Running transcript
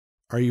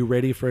Are you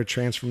ready for a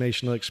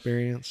transformational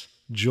experience?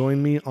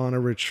 Join me on a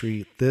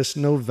retreat. This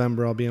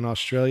November, I'll be in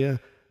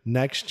Australia.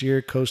 Next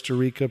year, Costa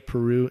Rica,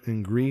 Peru,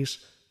 and Greece.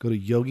 Go to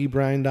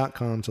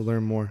yogibrian.com to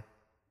learn more.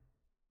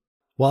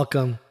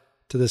 Welcome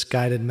to this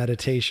guided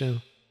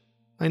meditation.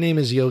 My name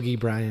is Yogi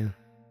Brian,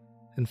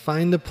 and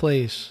find a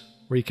place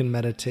where you can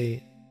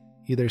meditate,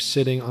 either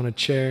sitting on a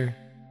chair,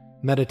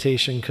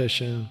 meditation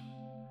cushion,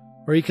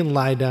 or you can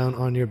lie down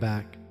on your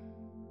back.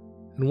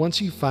 And once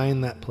you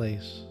find that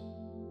place,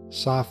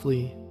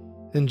 softly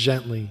and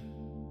gently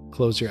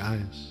close your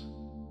eyes.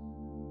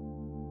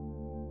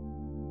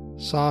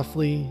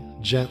 Softly,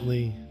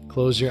 gently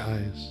close your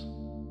eyes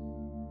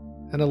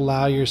and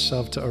allow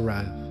yourself to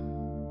arrive.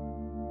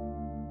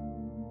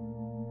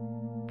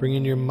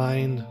 Bringing your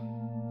mind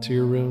to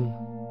your room,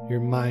 your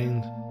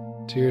mind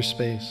to your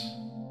space,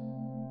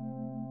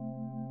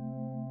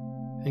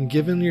 and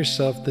giving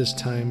yourself this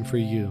time for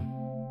you.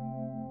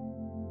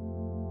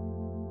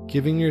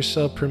 Giving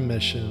yourself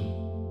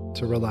permission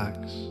to relax.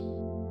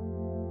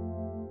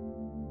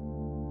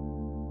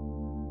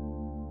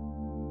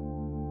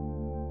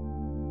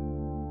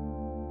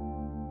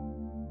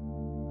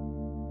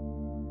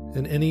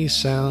 And any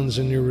sounds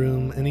in your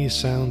room, any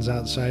sounds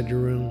outside your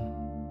room,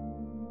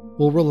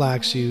 will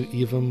relax you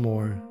even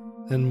more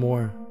and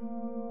more,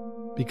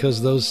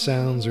 because those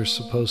sounds are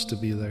supposed to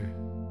be there,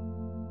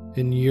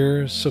 and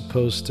you're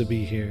supposed to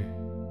be here.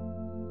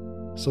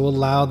 So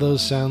allow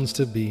those sounds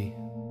to be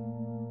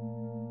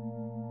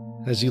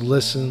as you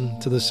listen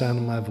to the sound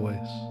of my voice.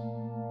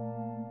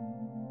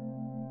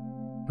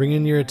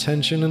 Bringing your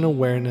attention and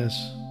awareness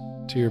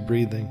to your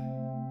breathing.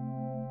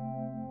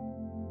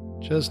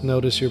 Just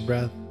notice your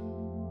breath.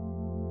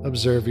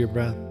 Observe your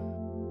breath.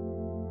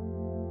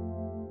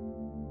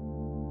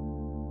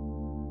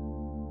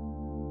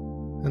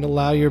 And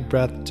allow your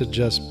breath to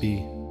just be.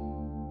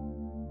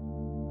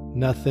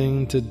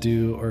 Nothing to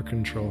do or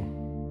control.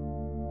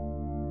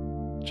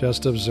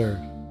 Just observe.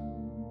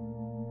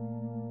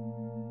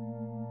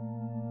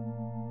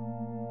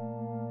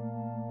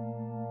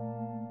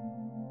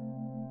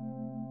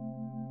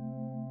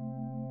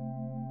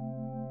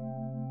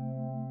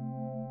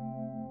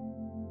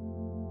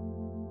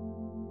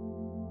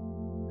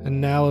 And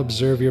now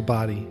observe your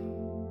body.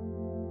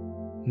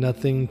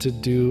 Nothing to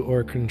do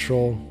or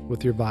control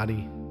with your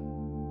body.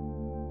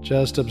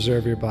 Just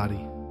observe your body.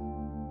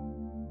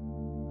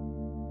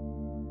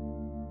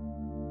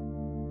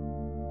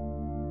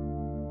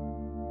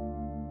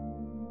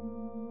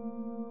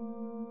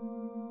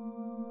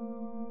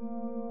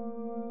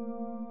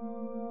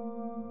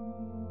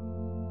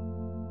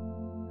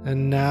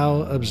 And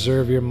now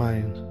observe your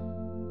mind.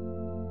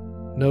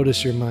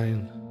 Notice your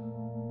mind.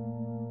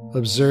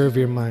 Observe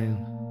your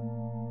mind.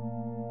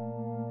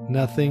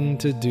 Nothing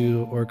to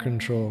do or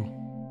control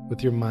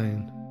with your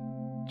mind.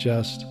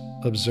 Just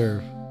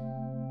observe.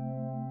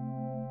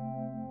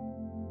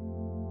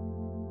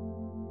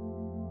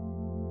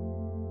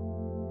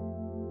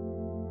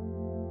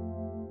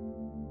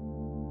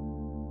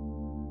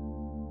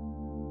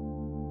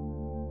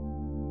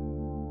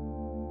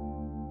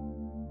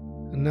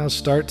 And now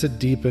start to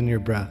deepen your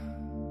breath.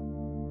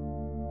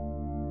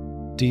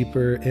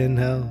 Deeper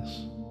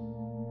inhales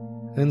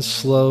and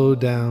slow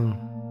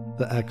down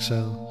the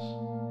exhales.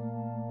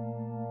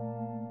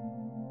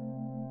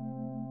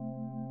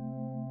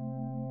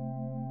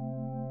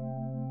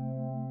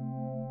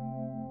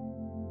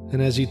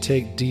 And as you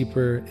take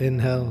deeper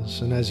inhales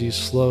and as you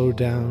slow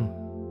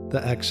down the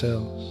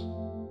exhales,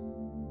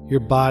 your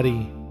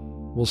body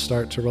will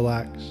start to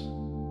relax.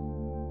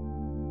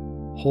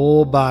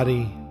 Whole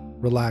body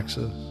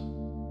relaxes.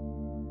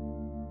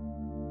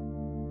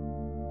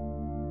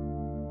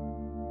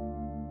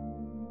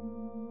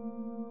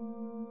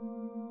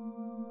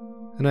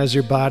 And as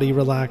your body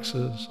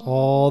relaxes,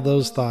 all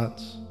those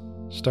thoughts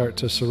start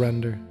to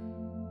surrender.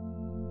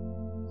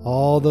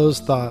 All those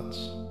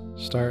thoughts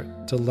start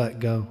to let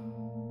go,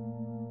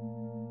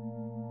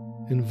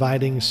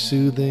 inviting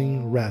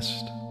soothing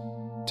rest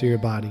to your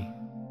body,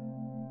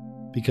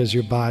 because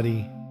your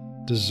body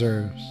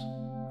deserves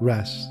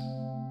rest.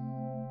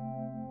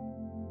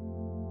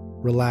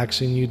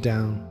 Relaxing you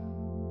down,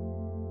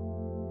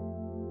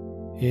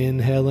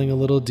 inhaling a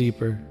little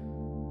deeper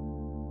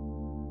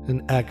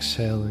and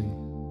exhaling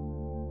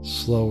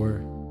slower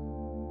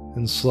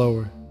and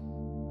slower.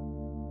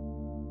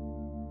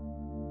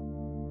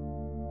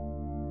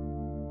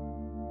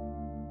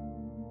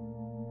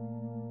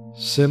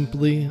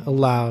 Simply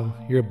allow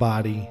your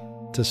body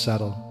to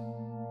settle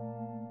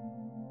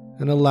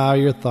and allow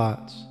your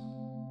thoughts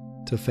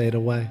to fade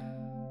away.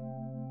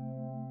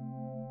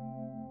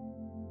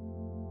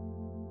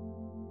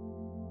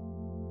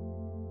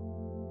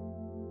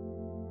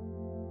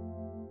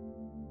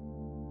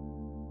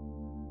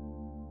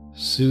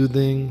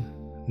 Soothing,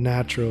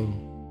 natural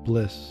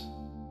bliss.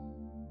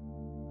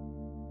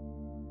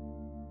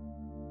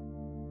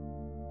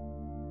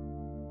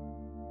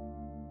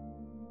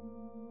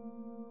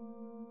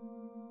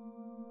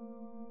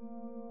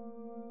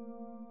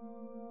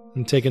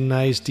 And take a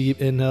nice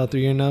deep inhale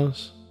through your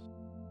nose.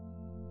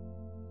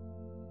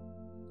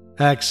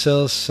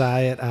 Exhale,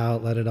 sigh it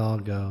out, let it all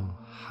go.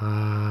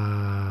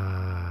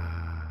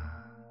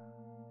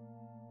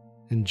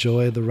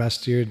 Enjoy the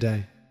rest of your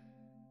day.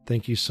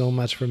 Thank you so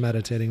much for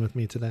meditating with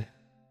me today.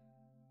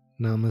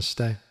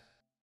 Namaste.